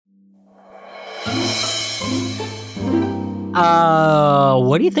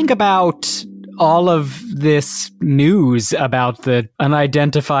What do you think about all of this news about the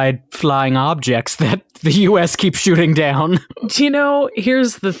unidentified flying objects that the U.S. keeps shooting down?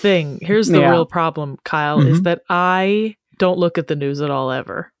 Here's the thing. Here's the real problem, Kyle, is that I don't look at the news at all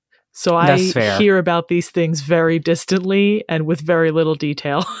ever. So I hear about these things very distantly and with very little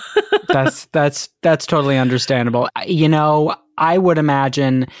detail. That's totally understandable. I would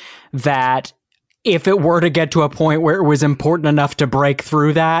imagine that if it were to get to a point where it was important enough to break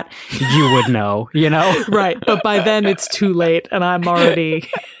through that, you would know, Right. But by then it's too late and I'm already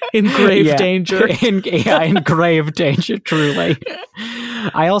in grave danger. In grave danger, truly.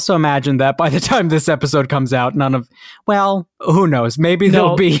 I also imagine that by the time this episode comes out, who knows? Maybe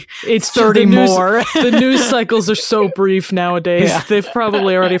there'll be 30 more. The news cycles are so brief nowadays. Yeah. They've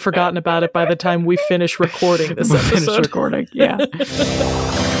probably already forgotten about it by the time we finish recording this episode.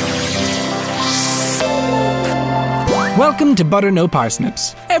 Welcome to Butter No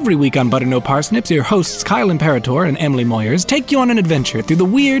Parsnips. Every week on Butter No Parsnips, your hosts Kyle Imperator and Emily Moyers take you on an adventure through the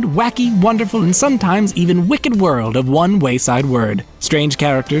weird, wacky, wonderful, and sometimes even wicked world of one wayside word. Strange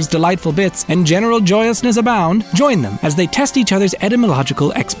characters, delightful bits, and general joyousness abound. Join them as they test each other's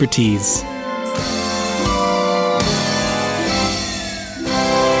etymological expertise.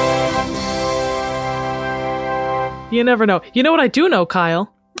 You never know. You know what I do know,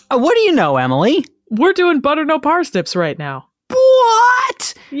 Kyle? What do you know, Emily? We're doing Butter No Parsnips right now.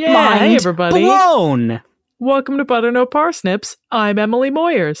 What? Yeah, hey everybody. Blown. Welcome to Butter No Parsnips. I'm Emily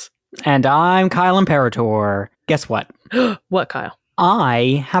Moyers. And I'm Kyle Imperator. Guess what? What, Kyle?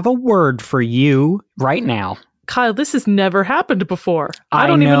 I have a word for you right now. Kyle, this has never happened before. I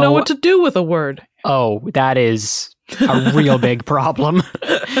don't even know what to do with a word. Oh, that is a real big problem.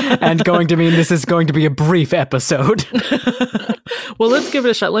 And going to mean this is going to be a brief episode. Well, let's give it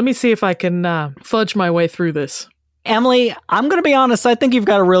a shot. Let me see if I can fudge my way through this. Emily, I'm going to be honest. I think you've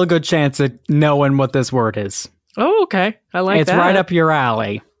got a real good chance at knowing what this word is. Oh, okay. I like that. It's right up your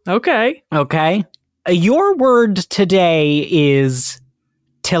alley. Okay. Okay. Your word today is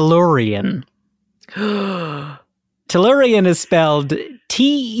Tellurian. Tellurian is spelled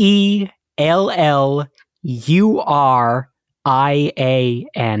Tellurian.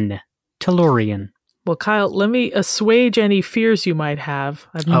 Tellurian. Well, Kyle, let me assuage any fears you might have.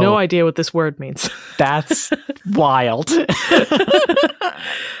 I have no idea what this word means. That's wild. No,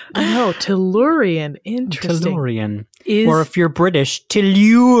 Tellurian. Interesting. Tellurian. Or if you're British,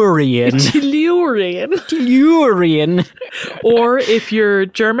 Tellurian. Tellurian. Or if you're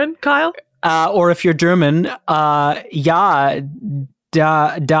German, Kyle? Or if you're German,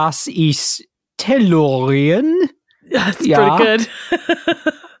 das ist Tellurian. That's pretty good.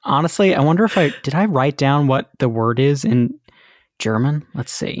 Honestly, I wonder if did I write down what the word is in German?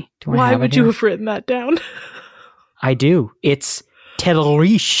 Let's see. Why would you have written that down? I do. It's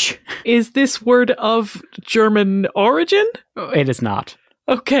Tellurisch. Is this word of German origin? It is not.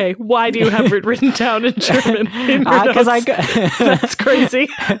 Okay, why do you have it written down in German? Because that's crazy.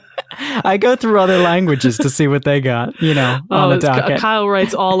 I go through other languages to see what they got, on the docket. Kyle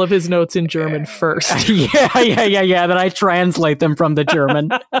writes all of his notes in German first. Yeah. Then I translate them from the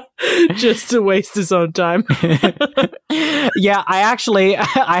German. Just to waste his own time. Yeah,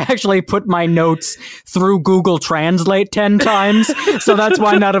 I actually put my notes through Google Translate 10 times, so that's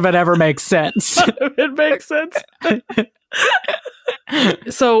why none of it ever makes sense. It makes sense.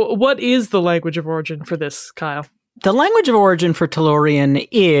 So, what is the language of origin for this, Kyle? The language of origin for Tellurian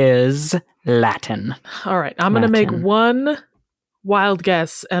is Latin. All right, I'm going to make one wild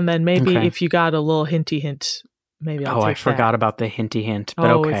guess, and then maybe if you got a little hinty hint, maybe I'll take I forgot about the hinty hint,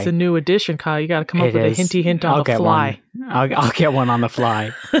 but okay. It's a new edition, Kyle. You got to come up with a hinty hint on the fly. I'll get one on the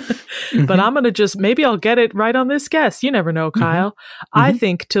fly. But I'm going to maybe I'll get it right on this guess. You never know, Kyle. I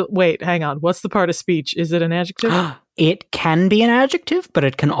think wait, hang on. What's the part of speech? Is it an adjective? It can be an adjective, but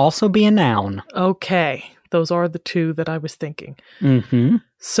it can also be a noun. Okay. Those are the two that I was thinking. Mm-hmm.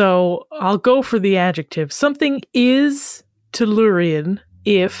 So I'll go for the adjective. Something is Tellurian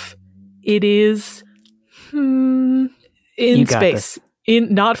if it is in space.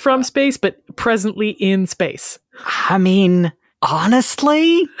 Not from space, but presently in space. I mean,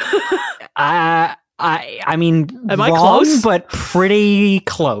 honestly, I mean, am wrong, I close? But pretty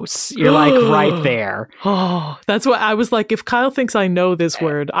close. You're like right there. Oh, that's what I was like. If Kyle thinks I know this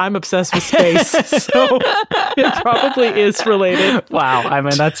word, I'm obsessed with space, so it probably is related. Wow, I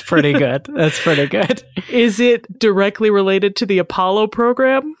mean, that's pretty good. That's pretty good. Is it directly related to the Apollo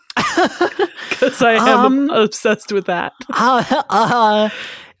program? Because I am obsessed with that. Not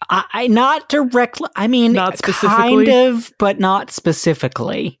directly. I mean, not specifically? kind of, but not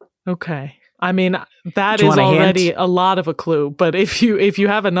specifically. Okay. I mean, that is already a lot of a clue, but if you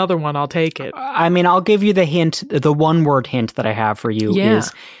have another one, I'll take it. I mean, I'll give you the hint. The one-word hint that I have for you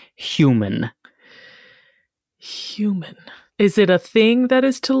is human. Human. Is it a thing that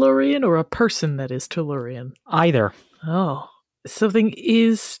is Tellurian or a person that is Tellurian? Either. Oh. Something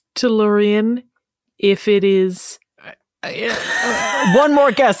is Tellurian if it is... One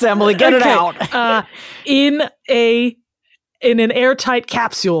more guess, Emily. Get it out. In an airtight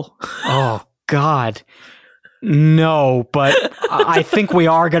capsule. Oh, God. No, but I think we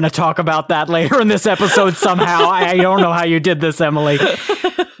are going to talk about that later in this episode somehow. I don't know how you did this, Emily.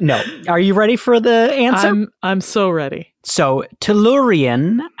 No. Are you ready for the answer? I'm so ready. So,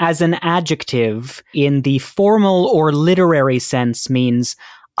 Tellurian as an adjective in the formal or literary sense means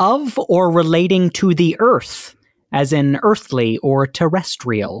of or relating to the earth, as in earthly or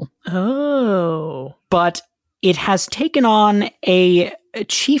terrestrial. Oh. But it has taken on a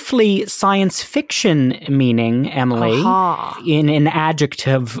chiefly science fiction meaning, Emily, in an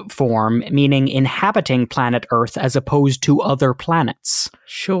adjective form, meaning inhabiting planet Earth as opposed to other planets.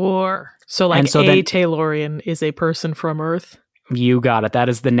 Sure. So like Tellurian is a person from Earth? You got it. That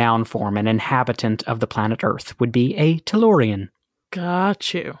is the noun form. An inhabitant of the planet Earth would be a Tellurian.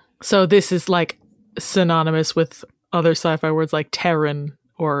 Got you. So this is like synonymous with other sci-fi words like Terran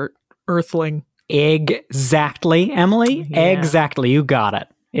or Earthling. Exactly, Emily. Yeah. Exactly. You got it.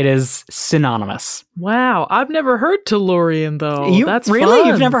 It is synonymous. Wow. I've never heard Tellurian, though. That's really? Fun.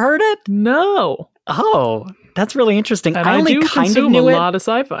 You've never heard it? No. Oh, that's really interesting. And I only do kind of knew a lot of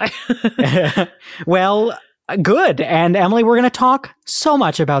sci-fi. Well, good. And Emily, we're going to talk so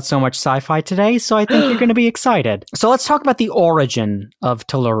much about so much sci-fi today, so I think you're going to be excited. So let's talk about the origin of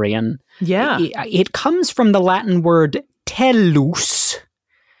Tellurian. Yeah. It comes from the Latin word tellus,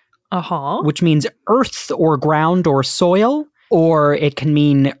 which means earth or ground or soil, or it can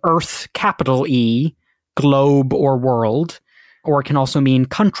mean earth, capital E, globe or world, or it can also mean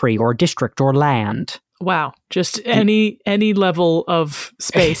country or district or land. Wow. Just any level of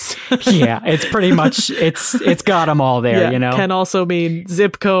space. Yeah, it's pretty much, it's got them all there, you know? Can also mean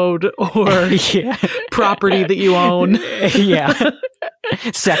zip code or property that you own. Yeah.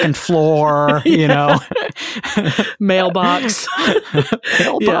 Second floor, you know. Mailbox.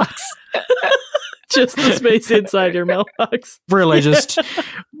 Mailbox. Just the space inside your mailbox. Really, just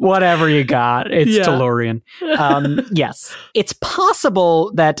whatever you got. It's Tellurian. Yes. It's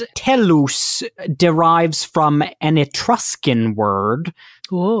possible that tellus derives from an Etruscan word.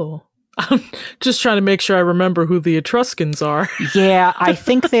 Whoa. I'm just trying to make sure I remember who the Etruscans are. Yeah, I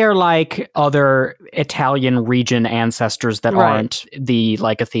think they're like other Italian region ancestors that aren't the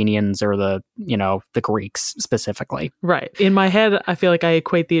like Athenians or the Greeks specifically. Right. In my head, I feel like I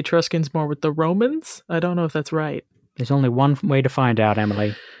equate the Etruscans more with the Romans. I don't know if that's right. There's only one way to find out,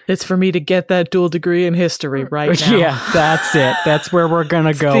 Emily. It's for me to get that dual degree in history right now. Yeah, that's it. That's where we're going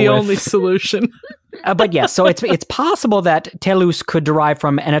to go. The only solution. But yes, so it's possible that tellus could derive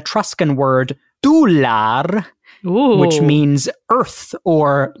from an Etruscan word, tular, which means earth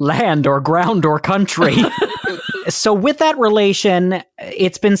or land or ground or country. So with that relation,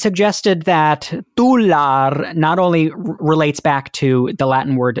 it's been suggested that tular not only relates back to the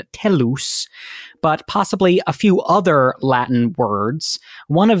Latin word tellus, but possibly a few other Latin words,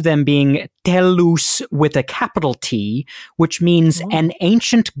 one of them being tellus with a capital T, which means an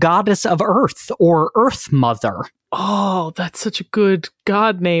ancient goddess of earth or earth mother. Oh, that's such a good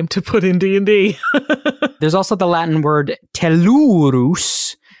god name to put in D&D. There's also the Latin word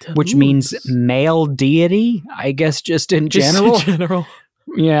tellurus, which means male deity, I guess just in general. Just in general.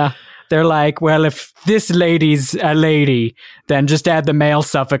 Yeah. They're like, well, if this lady's a lady, then just add the male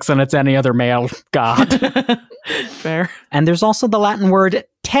suffix and it's any other male god. Fair. And there's also the Latin word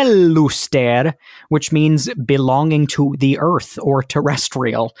telluster, which means belonging to the earth or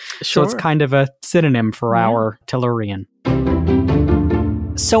terrestrial. Sure. So it's kind of a synonym for our Tellurian.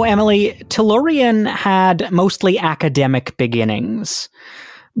 So, Emily, Tellurian had mostly academic beginnings.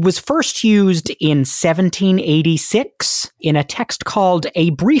 Was first used in 1786 in a text called A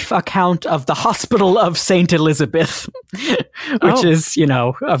Brief Account of the Hospital of St. Elizabeth, which is,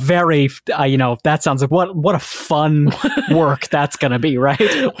 a very, that sounds like what a fun work that's going to be, right?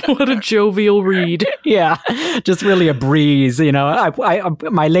 What a jovial read. Yeah, just really a breeze,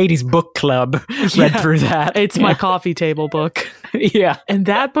 my ladies' book club read through that. It's my coffee table book. Yeah. And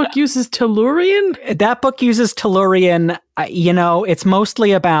that book uses Tellurian? That book uses Tellurian. It's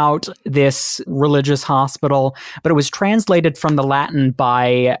mostly about this religious hospital, but it was translated from the Latin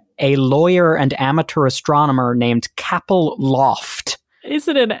by a lawyer and amateur astronomer named Capel Loft.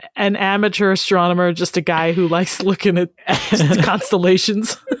 Isn't an amateur astronomer just a guy who likes looking at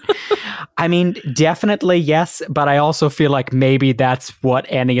constellations? I mean, definitely yes, but I also feel like maybe that's what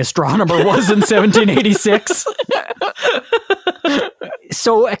any astronomer was in 1786.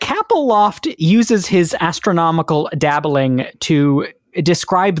 So Kappel-Loft uses his astronomical dabbling to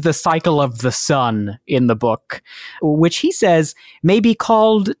describe the cycle of the sun in the book, which he says may be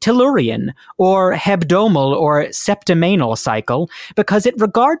called Tellurian or hebdomal or septimanal cycle because it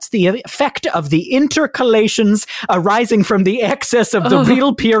regards the effect of the intercalations arising from the excess of the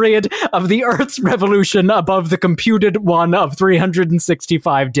real period of the Earth's revolution above the computed one of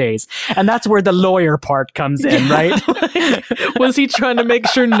 365 days. And that's where the lawyer part comes in, right? Was he trying to make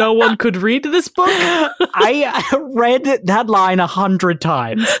sure no one could read this book? I read that line 100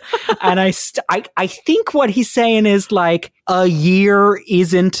 times, and I think what he's saying is like a year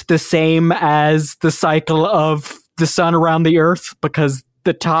isn't the same as the cycle of the sun around the Earth because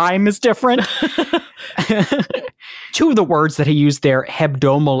the time is different. Two of the words that he used there,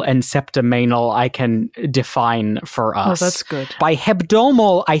 hebdomal and septimanal, I can define for us. Oh, that's good. By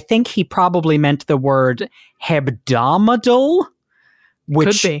hebdomal, I think he probably meant the word hebdomadal,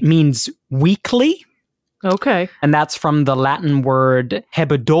 which means weekly. Okay. And that's from the Latin word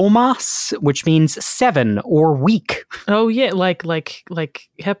hebdomas, which means 7 or week. Oh, yeah. Like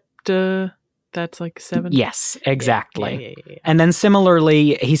hepta, that's like 7? Yes, exactly. Yeah. And then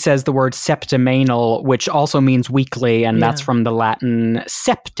similarly, he says the word septimanal, which also means weekly, and that's from the Latin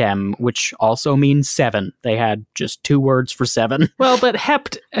septem, which also means 7. They had just 2 words for 7. Well, but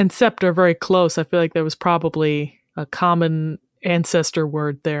hept and sept are very close. I feel like there was probably a common ancestor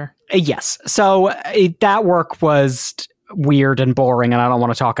word there. Yes. So that work was weird and boring, and I don't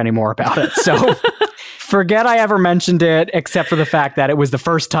want to talk anymore about it. So forget I ever mentioned it, except for the fact that it was the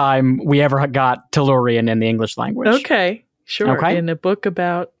first time we ever got Tellurian in the English language. Okay. Sure. Okay. In a book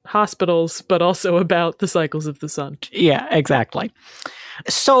about hospitals, but also about the cycles of the sun. Yeah, exactly.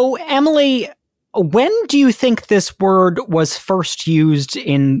 So, Emily, when do you think this word was first used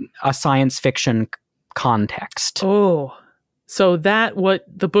in a science fiction context? Oh, so what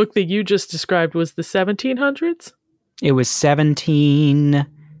the book that you just described was the 1700s? It was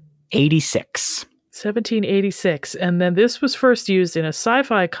 1786. 1786. And then this was first used in a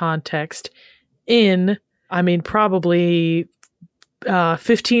sci-fi context in, probably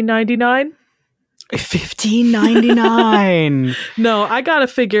 1599? 1599. No, I gotta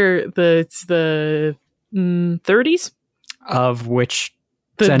figure it's the 30s? Of which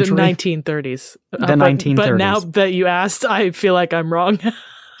the century? 1930s. The 1930s. But now that you asked, I feel like I'm wrong.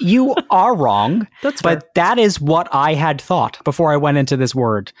 You are wrong. That's fair. But that is what I had thought before I went into this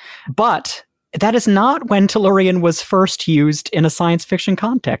word. But that is not when Tellurian was first used in a science fiction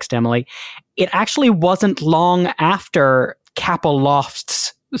context, Emily. It actually wasn't long after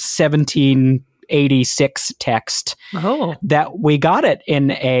Kappel-Loft's 1786 text that we got it in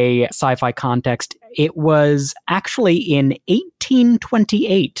a sci-fi context. It was actually in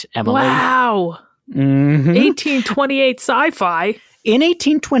 1828, Emily. Wow. Mm-hmm. 1828 sci-fi. In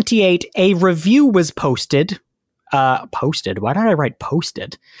 1828, a review was posted. Posted? Why did I write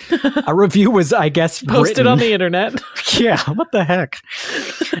posted? A review was, I guess, posted written on the internet. Yeah, what the heck?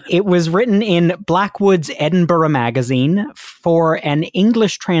 It was written in Blackwood's Edinburgh Magazine for an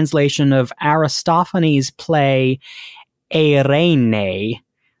English translation of Aristophanes' play Eirene,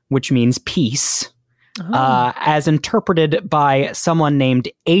 which means peace, as interpreted by someone named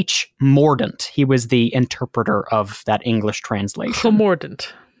H. Mordaunt. He was the interpreter of that English translation.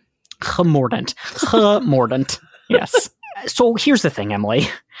 Mordaunt. Yes. So here's the thing, Emily.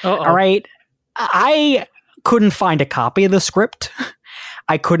 Uh-oh. All right. I couldn't find a copy of the script.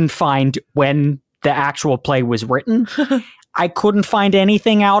 I couldn't find when the actual play was written. I couldn't find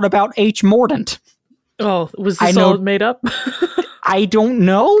anything out about H. Mordaunt. Oh, was this all made up? I don't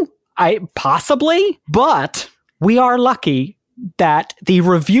know. Possibly, but we are lucky that the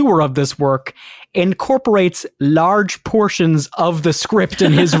reviewer of this work incorporates large portions of the script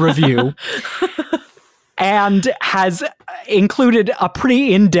in his review. And has included a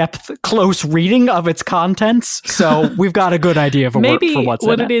pretty in-depth, close reading of its contents. So we've got a good idea for what's in it. Maybe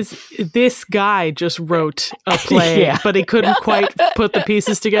what it is, this guy just wrote a play, but he couldn't quite put the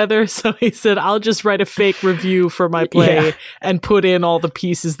pieces together. So he said, I'll just write a fake review for my play and put in all the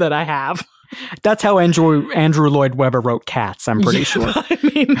pieces that I have. That's how Andrew Lloyd Webber wrote Cats, I'm pretty sure. I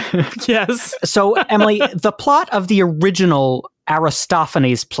mean, yes. So, Emily, the plot of the original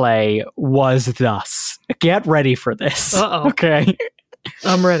Aristophanes play was thus. Get ready for this. Uh-oh. Okay.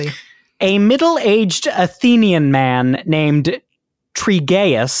 I'm ready. A middle-aged Athenian man named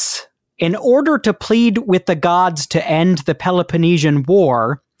Trygaeus in order to plead with the gods to end the Peloponnesian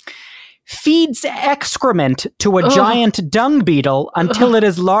War, feeds excrement to a giant dung beetle until it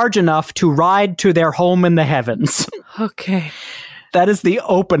is large enough to ride to their home in the heavens. Okay. That is the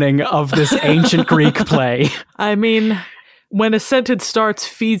opening of this ancient Greek play. I mean, when a sentence starts,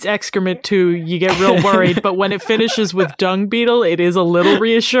 feeds excrement to, you get real worried, but when it finishes with dung beetle, it is a little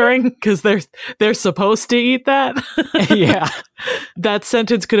reassuring, because they're supposed to eat that. Yeah. That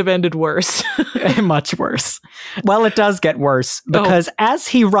sentence could have ended worse. Much worse. Well, it does get worse, because as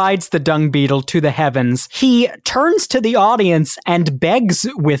he rides the dung beetle to the heavens, he turns to the audience and begs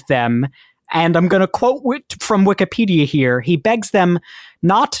with them, and I'm going to quote from Wikipedia here, he begs them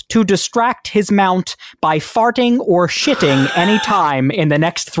not to distract his mount by farting or shitting any time in the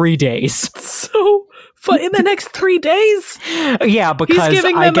next 3 days. So, in the next 3 days? Yeah, because he's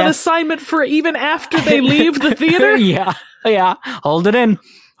giving them an assignment for even after they leave the theater? Yeah. Hold it in,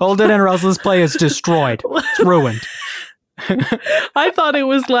 or else this play is destroyed. It's ruined. I thought it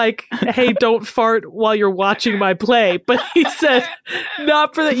was like, hey, don't fart while you're watching my play. But he said,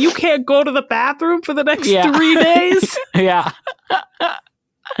 not for that. You can't go to the bathroom for the next 3 days? Yeah.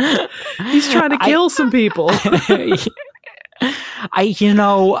 He's trying to kill some people.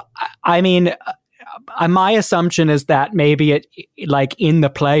 My assumption is that maybe it, like in the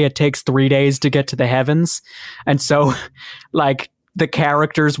play, it takes 3 days to get to the heavens. And so, like, the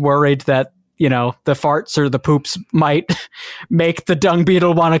character's worried that, the farts or the poops might make the dung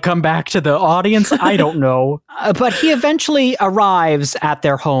beetle want to come back to the audience. I don't know. But he eventually arrives at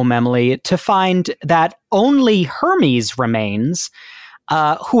their home, Emily, to find that only Hermes remains,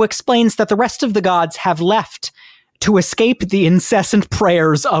 who explains that the rest of the gods have left to escape the incessant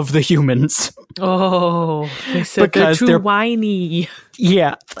prayers of the humans. Oh, they said because they're too whiny.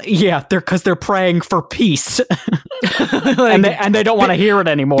 Yeah, because they're praying for peace. and they don't want to hear it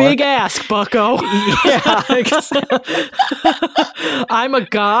anymore. Big ask, bucko. Yeah. I'm a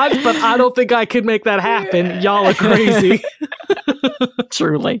god, but I don't think I could make that happen. Y'all are crazy.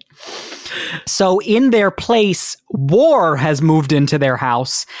 Truly. So in their place, war has moved into their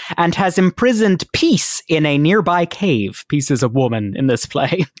house and has imprisoned Peace in a nearby cave. Peace is a woman in this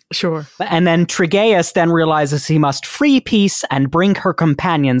play. Sure. And then Trygaeus then realizes he must free Peace and bring her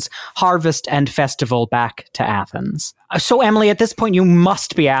companions, Harvest and Festival, back to Athens. So, Emily, at this point, you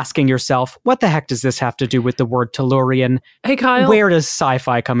must be asking yourself, what the heck does this have to do with the word Tellurian? Hey, Kyle. Where does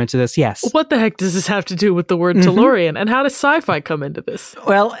sci-fi come into this? Yes. What the heck does this have to do with the word Tellurian? And how does sci-fi come into this?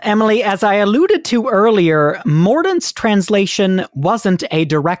 Well, Emily, as I alluded to earlier, Mordaunt's translation wasn't a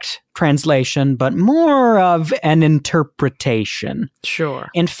direct translation, but more of an interpretation. Sure.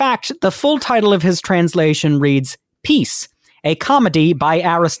 In fact, the full title of his translation reads, Peace, a comedy by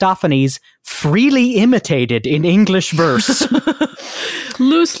Aristophanes, freely imitated in English verse.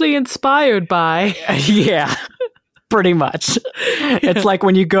 Loosely inspired by. Yeah, pretty much. Yeah. It's like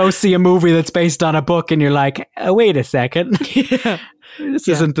when you go see a movie that's based on a book and you're like, wait a second. Yeah. This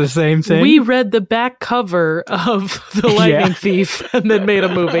isn't the same thing. We read the back cover of The Lightning Thief and then made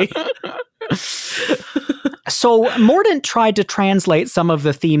a movie. So Mordaunt tried to translate some of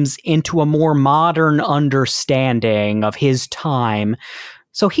the themes into a more modern understanding of his time.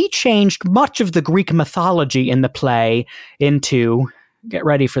 So he changed much of the Greek mythology in the play into, get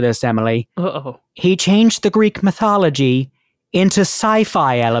ready for this, Emily. Uh-oh. He changed the Greek mythology into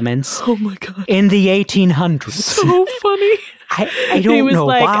sci-fi elements. Oh my God. In the 1800s. So funny. I don't know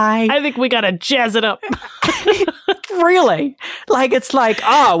why. I think we gotta jazz it up. Really? Like, it's like,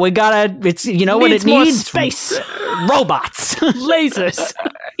 we gotta, it's, what it needs? More space. Robots. Lasers.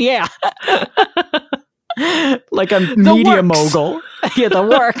 Yeah. Like a media mogul. Yeah, the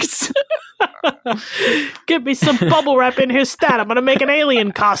works. Give me some bubble wrap in here, stat. I'm gonna make an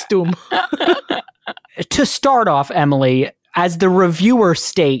alien costume. To start off, Emily, as the reviewer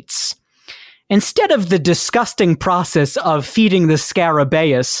states, instead of the disgusting process of feeding the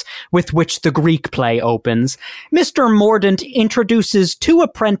scarabaeus with which the Greek play opens, Mr. Mordaunt introduces two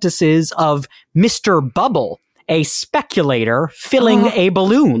apprentices of Mr. Bubble, a speculator filling a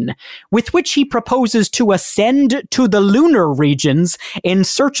balloon, with which he proposes to ascend to the lunar regions in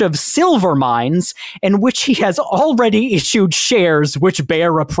search of silver mines, in which he has already issued shares which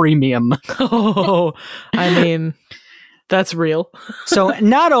bear a premium. Oh, I mean... That's real. So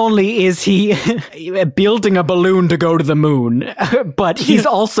not only is he building a balloon to go to the moon, but he's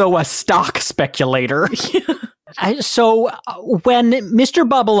also a stock speculator. So when Mr.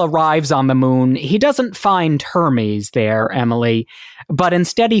 Bubble arrives on the moon, he doesn't find Hermes there, Emily, but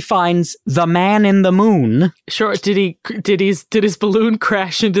instead he finds the man in the moon. Sure. Did his balloon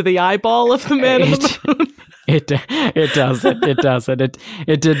crash into the eyeball of the man in the moon? It doesn't. It doesn't.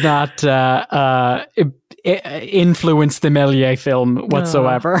 It did not influence the Méliès film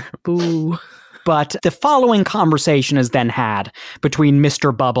whatsoever. Boo. But the following conversation is then had between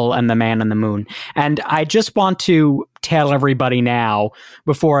Mr. Bubble and the Man in the Moon. And I just want to tell everybody now,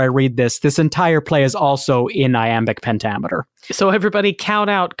 before I read this entire play is also in iambic pentameter. So everybody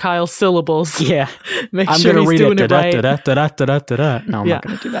count out Kyle's syllables. Yeah. Make I'm sure going to read doing it. right. No, I'm not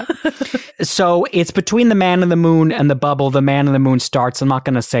going to do that. So it's between the Man in the Moon and the Bubble. The Man in the Moon starts. I'm not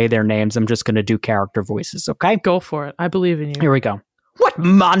going to say their names. I'm just going to do character voices, okay? Go for it. I believe in you. Here we go. What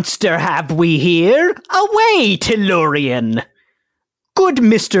monster have we here? Away, Tellurian! Good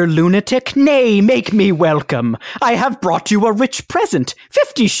Mr. Lunatic, nay, make me welcome. I have brought you a rich present.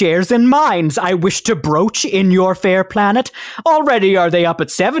 50 shares in mines I wish to broach in your fair planet. Already are they up at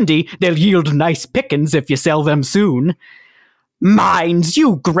 70. They'll yield nice pickings if you sell them soon. Mines,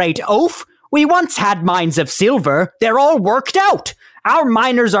 you great oaf! We once had mines of silver. They're all worked out. Our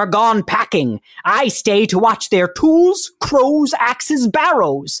miners are gone packing. I stay to watch their tools, crows, axes,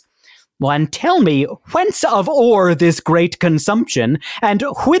 barrows. Well, and tell me, whence of ore this great consumption, and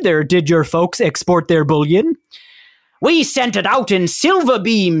whither did your folks export their bullion? We sent it out in silver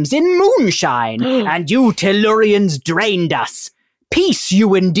beams, in moonshine, and you Tellurians drained us. Peace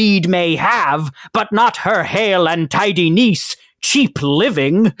you indeed may have, but not her hale and tidy niece, cheap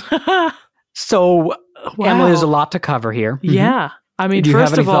living. So, Wow. Emily, there's a lot to cover here. Yeah. I mean, Do you first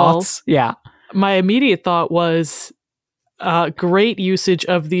have any of all, thoughts? Yeah. my immediate thought was great usage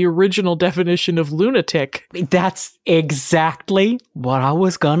of the original definition of lunatic. That's exactly what I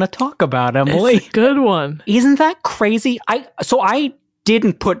was gonna talk about, Emily. It's a good one. Isn't that crazy? I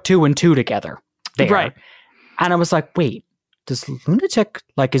didn't put 2 and 2 together there. Right. And I was like, wait, does lunatic,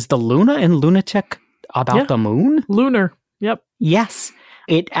 like, is the Luna in lunatic about the moon? Lunar. Yep. Yes.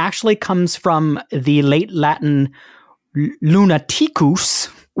 It actually comes from the late Latin lunaticus,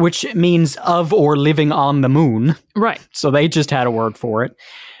 which means of or living on the moon. Right. So they just had a word for it.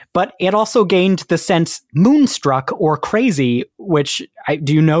 But it also gained the sense moonstruck or crazy, which,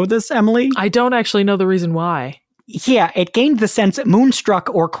 do you know this, Emily? I don't actually know the reason why. Yeah, it gained the sense moonstruck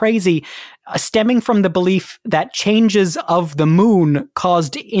or crazy, stemming from the belief that changes of the moon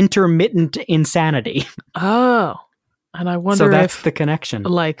caused intermittent insanity. Oh. And I wonder so that's if the connection.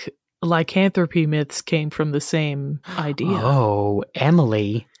 like lycanthropy myths came from the same idea. Oh,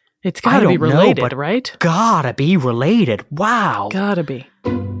 Emily. It's gotta be related, but right? Gotta be related. Wow. Gotta be.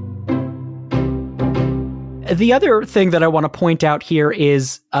 The other thing that I want to point out here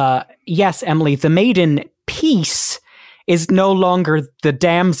is, yes, Emily, the maiden Peace is no longer the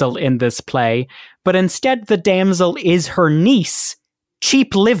damsel in this play, but instead the damsel is her niece,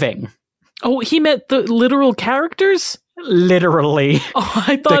 Cheap Living. Oh, he meant the literal characters? Literally. Oh,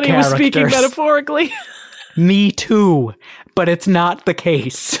 I thought he was speaking metaphorically. Me too, but it's not the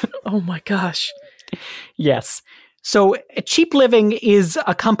case. Oh my gosh. Yes. So Cheap Living is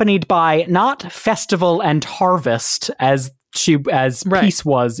accompanied by not Festival and Harvest as Peace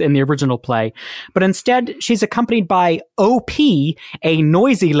was in the original play, but instead she's accompanied by OP, a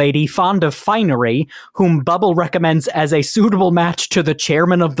noisy lady fond of finery, whom Bubble recommends as a suitable match to the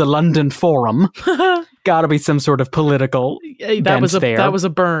chairman of the London Forum. Gotta be some sort of political that was a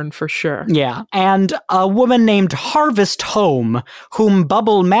burn for sure. Yeah. And a woman named Harvest Home, whom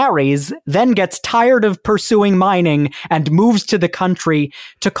Bubble marries, then gets tired of pursuing mining and moves to the country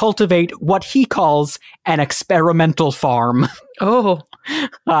to cultivate what he calls an experimental farm. Oh.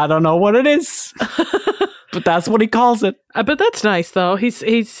 I don't know what it is, but that's what he calls it. But that's nice, though. He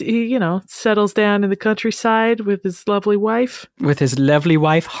settles down in the countryside with his lovely wife. With his lovely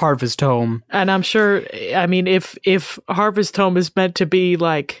wife, Harvest Home. And I'm sure, I mean, if Harvest Home is meant to be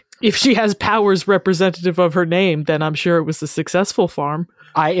like, if she has powers representative of her name, then I'm sure it was a successful farm.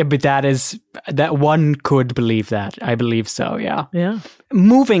 But that one could believe that. I believe so, yeah. Yeah.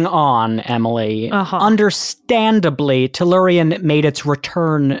 Moving on, Emily. Understandably, Tellurian made its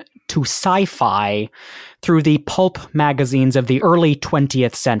return to sci-fi through the pulp magazines of the early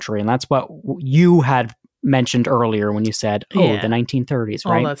 20th century. And that's what you had mentioned earlier when you said, the 1930s,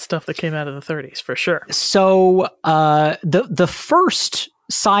 right? All that stuff that came out of the 30s, for sure. So the first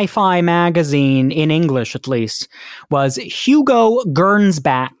sci-fi magazine, in English at least, was Hugo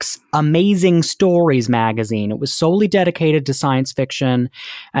Gernsback's Amazing Stories magazine. It was solely dedicated to science fiction,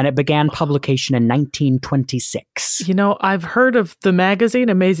 and it began publication in 1926. You know, I've heard of the magazine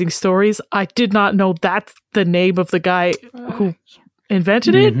Amazing Stories. I did not know that's the name of the guy who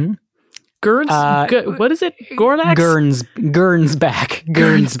invented it. What is it? Gornax? Gernsback.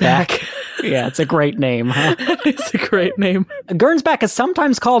 Yeah, it's a great name, huh? It's a great name. Gernsback is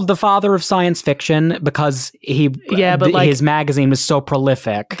sometimes called the father of science fiction because his magazine was so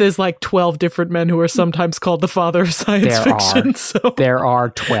prolific. There's like 12 different men who are sometimes called the father of science fiction. There are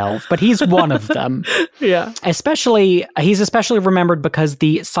 12, but he's one of them. Yeah. He's especially remembered because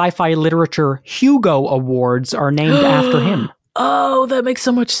the Sci-Fi Literature Hugo Awards are named after him. Oh, that makes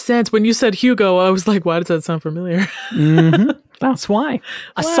so much sense. When you said Hugo, I was like, why does that sound familiar? Mm-hmm. That's why.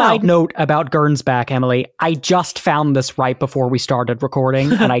 A side note about Gernsback, Emily, I just found this right before we started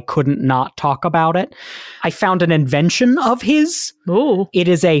recording, and I couldn't not talk about it. I found an invention of his. Oh. It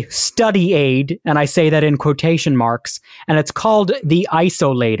is a study aid, and I say that in quotation marks, and it's called the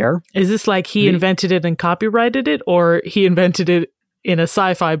isolator. Is this like he invented it and copyrighted it, or he invented it in a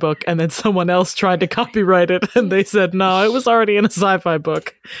sci-fi book and then someone else tried to copyright it and they said, no, it was already in a sci-fi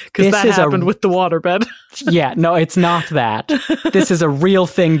book? Because that happened with the waterbed. Yeah, no, it's not that. This is a real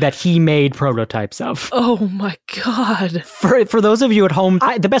thing that he made prototypes of. Oh my God. For those of you at home,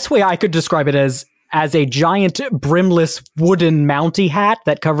 the best way I could describe it is as a giant brimless wooden Mountie hat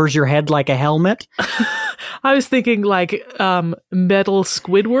that covers your head like a helmet. I was thinking like metal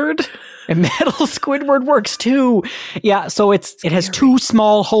Squidward. And metal Squidward works too. Yeah, so it has two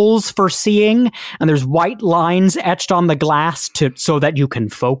small holes for seeing, and there's white lines etched on the glass so that you can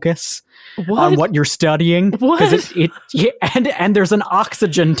focus on what you're studying. What? And there's an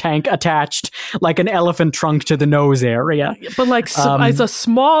oxygen tank attached, like an elephant trunk to the nose area. But like, it's a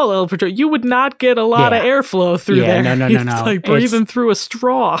small elephant trunk. You would not get a lot of airflow through there. No. It's like breathing through a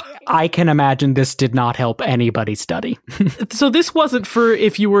straw. I can imagine this did not help anybody study. So this wasn't for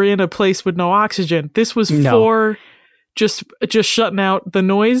if you were in a place with no oxygen. This was for just shutting out the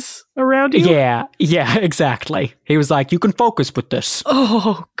noise around you? Yeah, exactly. He was like, you can focus with this.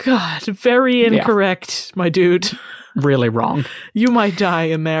 Oh, God. Very incorrect, my dude. Really wrong. You might die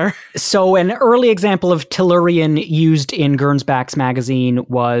in there. So an early example of Tellurian used in Gernsback's magazine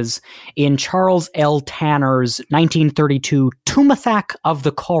was in Charles L. Tanner's 1932 Tumathak of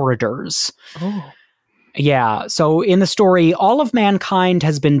the Corridors. Oh. Yeah, so in the story, all of mankind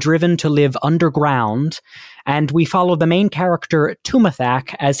has been driven to live underground, and we follow the main character,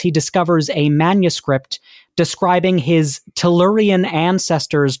 Tumathak, as he discovers a manuscript describing his Tellurian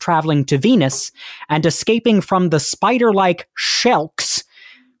ancestors traveling to Venus and escaping from the spider-like Shelks,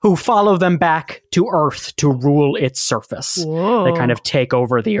 who follow them back to Earth to rule its surface. Whoa. They kind of take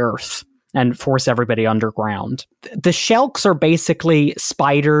over the Earth and force everybody underground. The Shelks are basically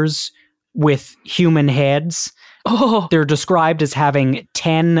spiders with human heads. Oh. They're described as having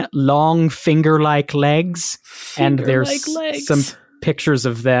 10 long finger-like legs, and there's some pictures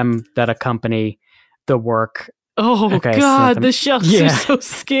of them that accompany the work. Oh, okay, God, so the shells are so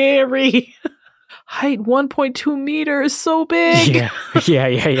scary. Height 1.2 meters, so big. Yeah.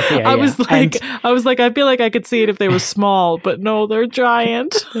 I was like, I feel like I could see it if they were small, but no, they're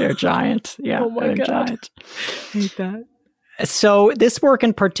giant. They're giant. Yeah. Oh my God. Giant. I hate that. So this work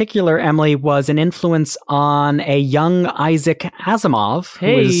in particular, Emily, was an influence on a young Isaac Asimov,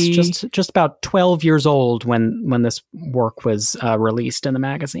 who was just about 12 years old when this work was released in the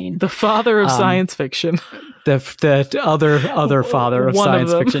magazine. The father of science fiction. The other father of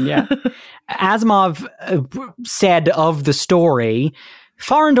science fiction, yeah. Asimov said of the story,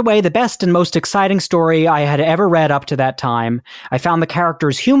 far and away the best and most exciting story I had ever read up to that time. I found the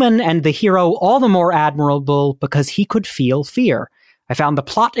characters human and the hero all the more admirable because he could feel fear. I found the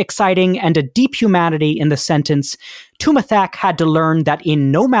plot exciting and a deep humanity in the sentence, Tumathak had to learn that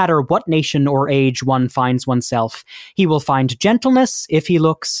in no matter what nation or age one finds oneself, he will find gentleness if he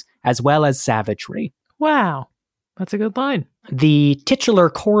looks, as well as savagery. Wow. That's a good line. The titular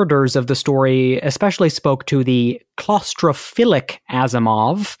corridors of the story especially spoke to the claustrophilic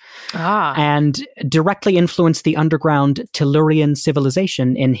Asimov and directly influenced the underground Tellurian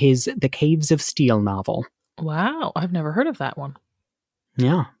civilization in his The Caves of Steel novel. Wow, I've never heard of that one.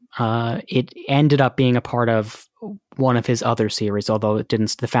 Yeah. It ended up being a part of one of his other series, although it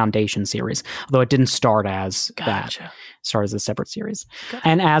didn't, the Foundation series, although it didn't start as that. It started as a separate series. Gotcha.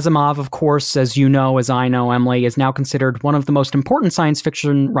 And Asimov, of course, as you know, as I know, Emily, is now considered one of the most important science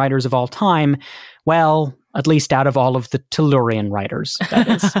fiction writers of all time. Well, at least out of all of the Tellurian writers, that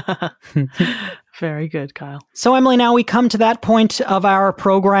is. Very good, Kyle. So, Emily, now we come to that point of our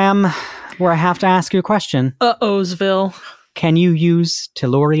program where I have to ask you a question. Uh-ohsville. Can you use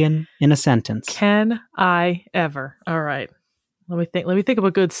Tellurian in a sentence? Can I ever? All right. Let me think of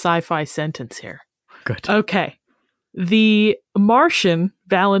a good sci-fi sentence here. Good. Okay. The Martian,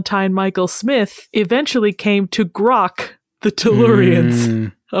 Michael Smith, eventually came to grok the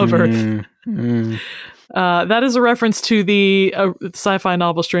Tellurians of Earth. That is a reference to the sci-fi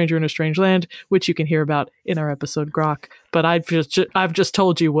novel Stranger in a Strange Land, which you can hear about in our episode Grok. But I've just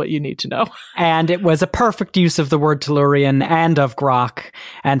told you what you need to know. And it was a perfect use of the word Tellurian and of Grok.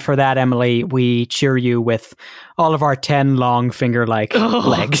 And for that, Emily, we cheer you with all of our 10 long finger-like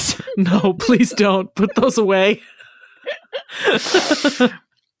legs. No, please don't. Put those away.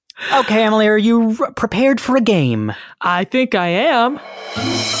 Okay, Emily, are you prepared for a game? I think I am.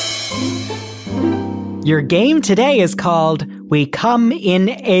 Your game today is called We Come in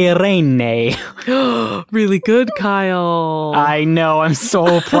a Rainy. Really good, Kyle. I know, I'm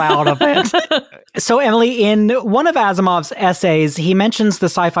so proud of it. So, Emily, in one of Asimov's essays, he mentions the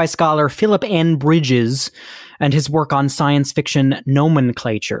sci-fi scholar Philip N. Bridges and his work on science fiction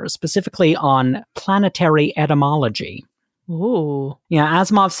nomenclature, specifically on planetary etymology. Ooh. Yeah,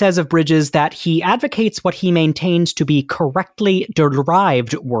 Asimov says of Bridges that he advocates what he maintains to be correctly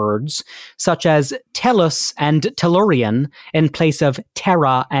derived words, such as tellus and tellurian, in place of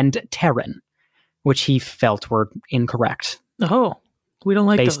terra and terran, which he felt were incorrect. Oh, we don't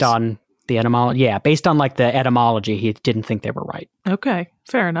like based those. on the etymology. Yeah, based on like the etymology, he didn't think they were right. Okay,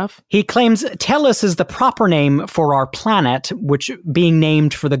 fair enough. He claims Tellus is the proper name for our planet, which being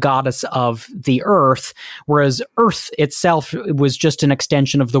named for the goddess of the earth, whereas Earth itself was just an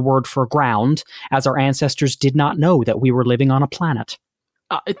extension of the word for ground, as our ancestors did not know that we were living on a planet.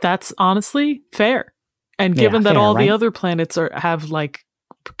 That's honestly fair. And given that all the other planets have like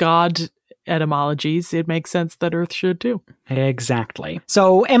god etymologies, it makes sense that Earth should too. Exactly.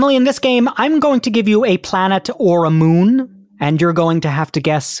 So, Emily, in this game, I'm going to give you a planet or a moon, and you're going to have to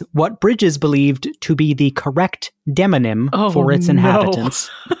guess what Bridges believed to be the correct demonym for its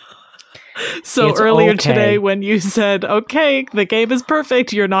inhabitants. So it's earlier today when you said, okay, the game is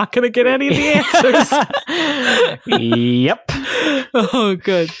perfect, you're not going to get any of the answers. Yep. Oh,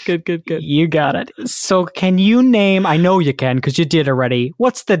 good. You got it. So can you name, I know you can because you did already,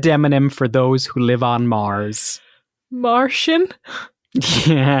 what's the demonym for those who live on Mars? Martian?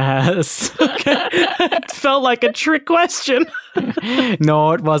 Yes. Okay. It felt like a trick question.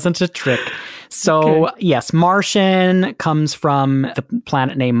 No, it wasn't a trick. So, yes, Martian comes from the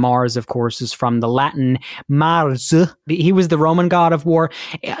planet named Mars, of course, is from the Latin Mars. He was the Roman god of war.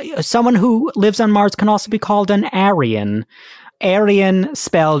 Someone who lives on Mars can also be called an Aryan. Aryan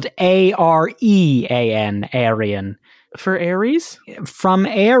spelled A-R-E-A-N, Aryan. For Ares? From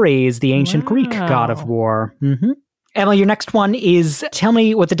Ares, the ancient Greek god of war. Mm-hmm. Emily, your next one is, tell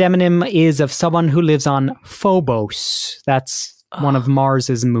me what the demonym is of someone who lives on Phobos. That's one of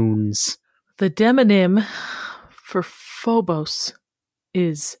Mars's moons. The demonym for Phobos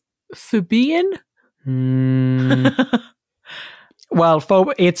is Phoebian? Well,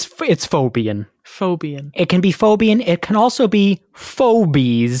 it's Phobian. Phobian. It can be Phobian. It can also be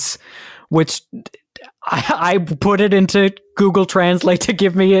Phobies, which I put it into Google Translate to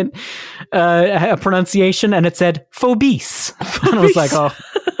give me a pronunciation, and it said Phobies. And I was like, oh,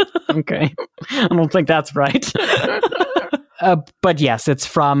 okay. I don't think that's right. But yes, it's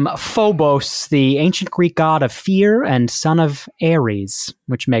from Phobos, the ancient Greek god of fear and son of Ares,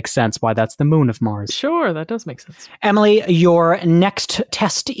 which makes sense why that's the moon of Mars. Sure, that does make sense. Emily, your next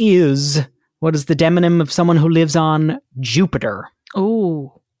test is, what is the demonym of someone who lives on Jupiter?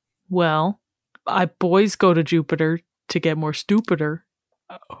 Oh, well, boys go to Jupiter to get more stupider.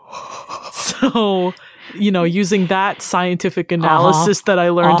 So, using that scientific analysis that I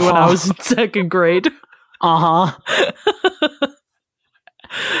learned when I was in second grade.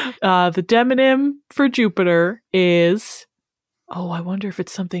 The demonym for Jupiter is... Oh, I wonder if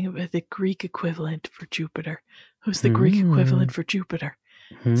it's something with the Greek equivalent for Jupiter. Who's the Greek equivalent for Jupiter?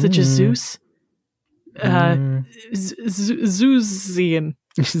 Is it just Zeus? Zeusian.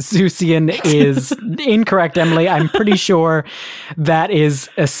 Zeusian is incorrect, Emily. I'm pretty sure that is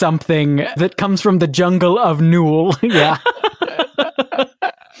something that comes from the jungle of Newell. Yeah.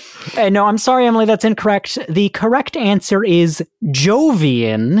 No, I'm sorry, Emily, that's incorrect. The correct answer is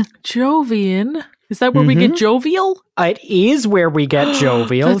Jovian. Jovian? Is that where we get jovial? It is where we get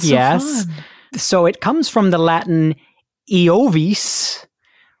jovial, yes. So it comes from the Latin Iovis,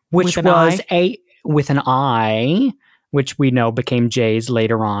 which was with an I, which we know became J's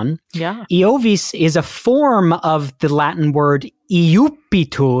later on. Yeah. Iovis is a form of the Latin word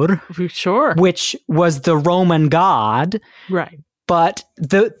Iupitur, sure, which was the Roman god. Right. But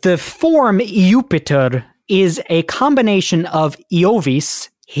the form Jupiter is a combination of Iovis,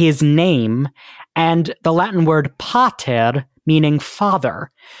 his name, and the Latin word pater, meaning father.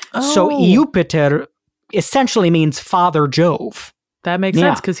 Oh. So Jupiter essentially means Father Jove. That makes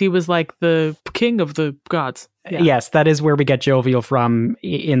sense because he was like the king of the gods. Yeah. Yes, that is where we get jovial from,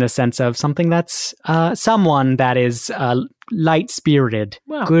 in the sense of something that's someone that is light-spirited.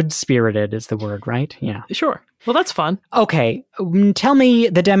 Wow. Good-spirited is the word, right? Yeah. Sure. Well, that's fun. Okay. Tell me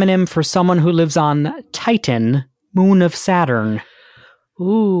the demonym for someone who lives on Titan, moon of Saturn.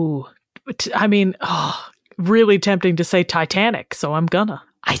 Ooh. I mean, really tempting to say Titanic, so I'm gonna.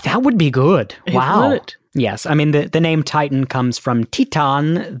 That would be good. Wow. It would. Yes, I mean, the name Titan comes from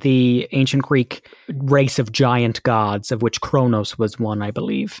Titan, the ancient Greek race of giant gods, of which Kronos was one, I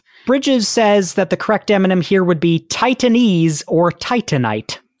believe. Bridges says that the correct demonym here would be Titanese or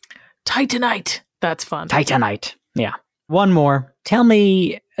Titanite. Titanite. That's fun. Titanite. Yeah. One more. Tell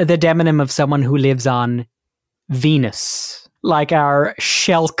me the demonym of someone who lives on Venus, like our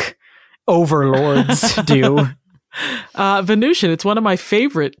Shelk overlords do. Venusian, it's one of my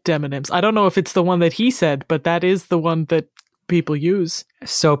favorite demonyms. I don't know if it's the one that he said, but that is the one that people use.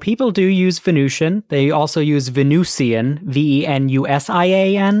 So people do use Venusian. They also use Venusian,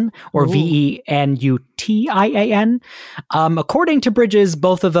 Venusian, or Venutiin. According to Bridges,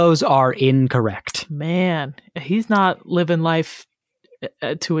 both of those are incorrect. Man, he's not living life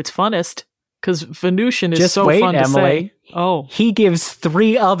to its funnest, because Venusian is so fun to say. Oh, he gives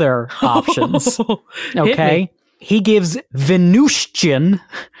 3 other options. Okay. He gives Venustian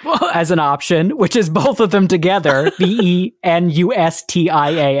as an option, which is both of them together,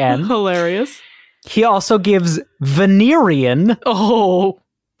 Venustiin. Hilarious. He also gives Venerian. Oh,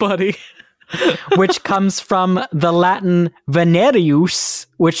 buddy. Which comes from the Latin Venerius,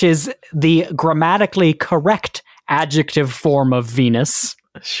 which is the grammatically correct adjective form of Venus.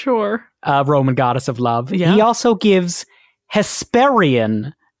 Sure. Roman goddess of love. Yeah. He also gives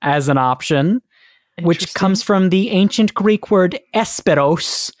Hesperian as an option, which comes from the ancient Greek word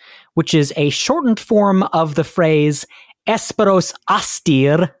esperos, which is a shortened form of the phrase esperos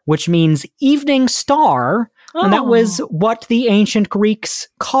astir, which means evening star. Oh. And that was what the ancient Greeks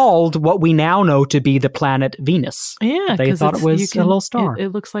called what we now know to be the planet Venus. Yeah, they thought it was a little star. It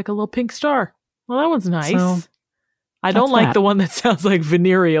looks like a little pink star. Well, that one's nice. So, I don't like the one that sounds like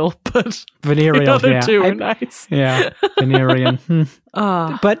venereal, but venereal, the other two are nice. Yeah, Venerian.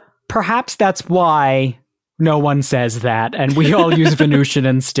 But perhaps that's why no one says that, and we all use Venusian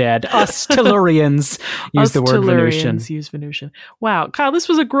instead. Us Tellurians use the word Venusian. Use Venusian. Wow, Kyle, this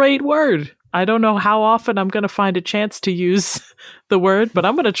was a great word. I don't know how often I'm going to find a chance to use the word, but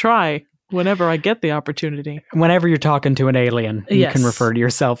I'm going to try whenever I get the opportunity. Whenever you're talking to an alien, you can refer to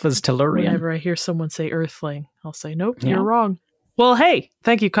yourself as Tellurian. Whenever I hear someone say Earthling, I'll say, nope, you're wrong. Well, hey,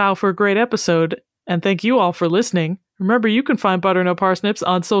 thank you, Kyle, for a great episode, and thank you all for listening. Remember, you can find Butter No Parsnips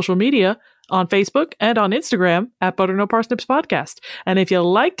on social media, on Facebook and on Instagram at Butter No Parsnips Podcast. And if you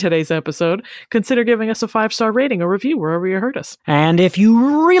liked today's episode, consider giving us a 5-star rating or review wherever you heard us. And if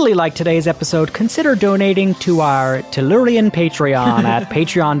you really liked today's episode, consider donating to our Tellurian Patreon at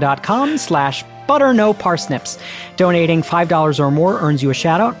patreon.com/ButterNoParsnips. Donating $5 or more earns you a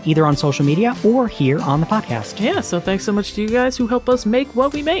shout out either on social media or here on the podcast. Yeah, so thanks so much to you guys who help us make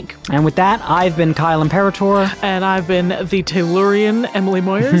what we make. And with that, I've been Kyle Imperator. And I've been the Tellurian Emily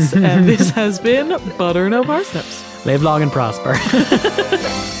Moyers. And this has been Butter No Parsnips. Live long and prosper.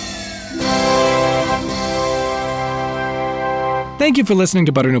 Thank you for listening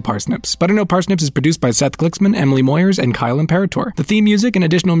to Butter No Parsnips. Butter No Parsnips is produced by Seth Glicksman, Emily Moyers, and Kyle Imperator. The theme music and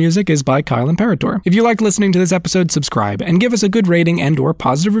additional music is by Kyle Imperator. If you liked listening to this episode, subscribe and give us a good rating and or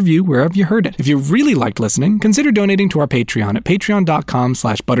positive review wherever you heard it. If you really liked listening, consider donating to our Patreon at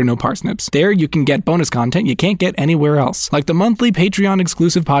patreon.com/ButterNoParsnips. There you can get bonus content you can't get anywhere else, like the monthly Patreon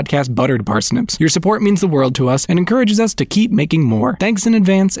exclusive podcast Buttered Parsnips. Your support means the world to us and encourages us to keep making more. Thanks in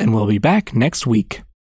advance, and we'll be back next week.